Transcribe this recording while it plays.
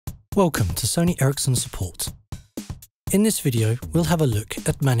Welcome to Sony Ericsson Support. In this video, we'll have a look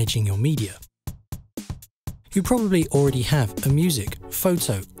at managing your media. You probably already have a music,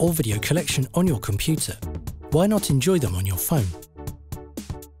 photo or video collection on your computer. Why not enjoy them on your phone?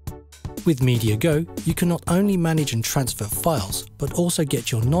 With Media Go, you can not only manage and transfer files, but also get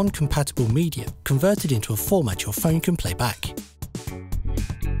your non-compatible media converted into a format your phone can play back.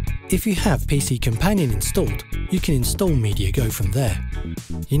 If you have PC Companion installed, you can install Media Go from there.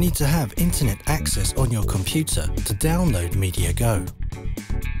 You need to have internet access on your computer to download Media Go.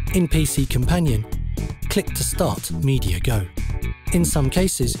 In PC Companion, click to start Media Go. In some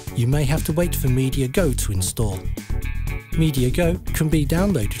cases, you may have to wait for Media Go to install. Media Go can be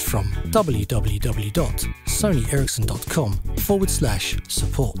downloaded from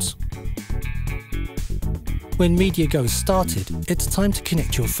www.sonyericsson.com/support. When Media Go is started, it's time to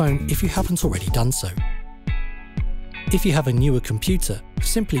connect your phone if you haven't already done so. If you have a newer computer,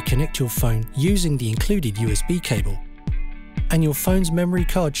 simply connect your phone using the included USB cable, and your phone's memory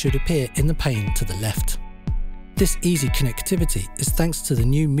card should appear in the pane to the left. This easy connectivity is thanks to the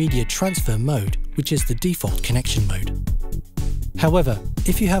new media transfer mode, which is the default connection mode. However,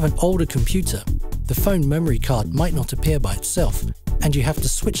 if you have an older computer, the phone memory card might not appear by itself, and you have to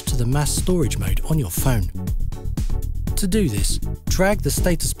switch to the mass storage mode on your phone. To do this, drag the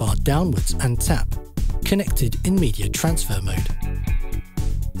status bar downwards and tap Connected in Media Transfer Mode.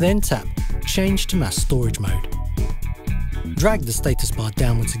 Then tap Change to Mass Storage Mode. Drag the status bar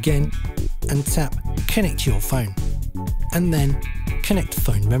downwards again and tap Connect your phone, and then Connect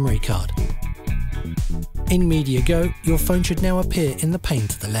phone memory card. In Media Go, your phone should now appear in the pane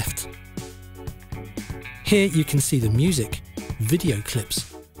to the left. Here you can see the music, video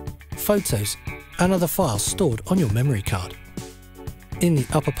clips, photos and other files stored on your memory card. In the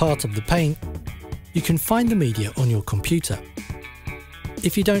upper part of the pane, you can find the media on your computer.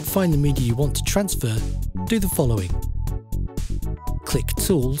 If you don't find the media you want to transfer, do the following. Click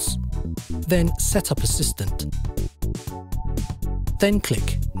Tools, then Set Up Assistant. Then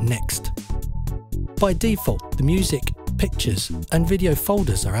click Next. By default, the music, pictures and video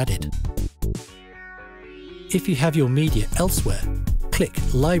folders are added. If you have your media elsewhere, click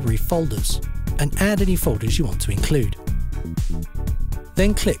Library Folders and add any folders you want to include.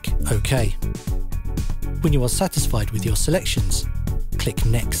 Then click OK. When you are satisfied with your selections, click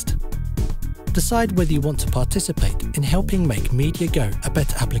Next. Decide whether you want to participate in helping make Media Go a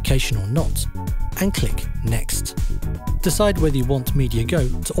better application or not, and click Next. Decide whether you want Media Go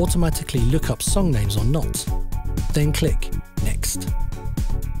to automatically look up song names or not, then click Next.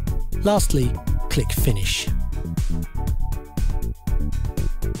 Lastly, click Finish.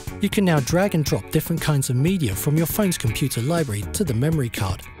 You can now drag and drop different kinds of media from your phone's computer library to the memory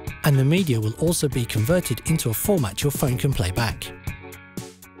card, and the media will also be converted into a format your phone can play back.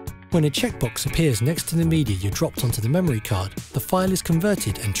 When a checkbox appears next to the media you dropped onto the memory card, the file is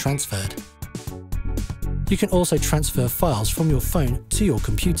converted and transferred. You can also transfer files from your phone to your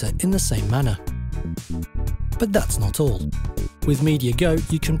computer in the same manner. But that's not all. With Media Go,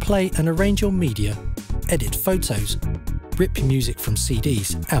 you can play and arrange your media, edit photos, rip music from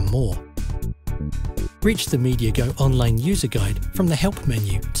CDs and more. Reach the Media Go online user guide from the Help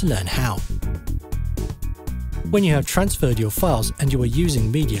menu to learn how. When you have transferred your files and you are using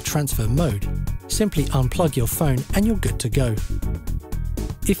media transfer mode, simply unplug your phone and you're good to go.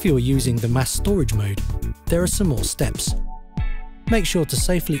 If you are using the mass storage mode, there are some more steps. Make sure to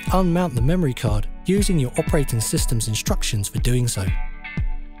safely unmount the memory card using your operating system's instructions for doing so.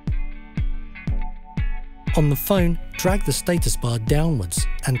 On the phone, drag the status bar downwards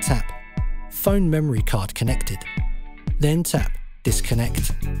and tap Phone Memory Card Connected. Then tap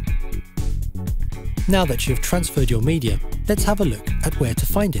Disconnect. Now that you have transferred your media, let's have a look at where to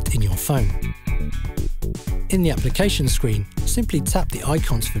find it in your phone. In the application screen, simply tap the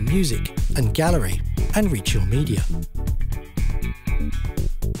icons for Music and Gallery and reach your media.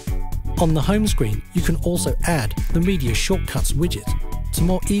 On the home screen, you can also add the Media Shortcuts widget to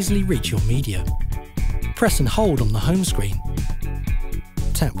more easily reach your media. Press and hold on the home screen,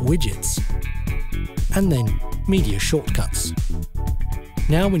 tap Widgets, and then Media Shortcuts.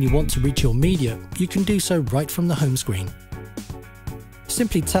 Now when you want to reach your media, you can do so right from the home screen.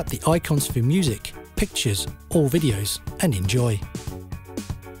 Simply tap the icons for music, pictures or videos and enjoy.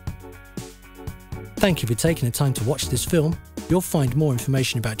 Thank you for taking the time to watch this film. You'll find more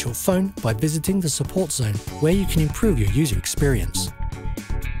information about your phone by visiting the support zone, where you can improve your user experience.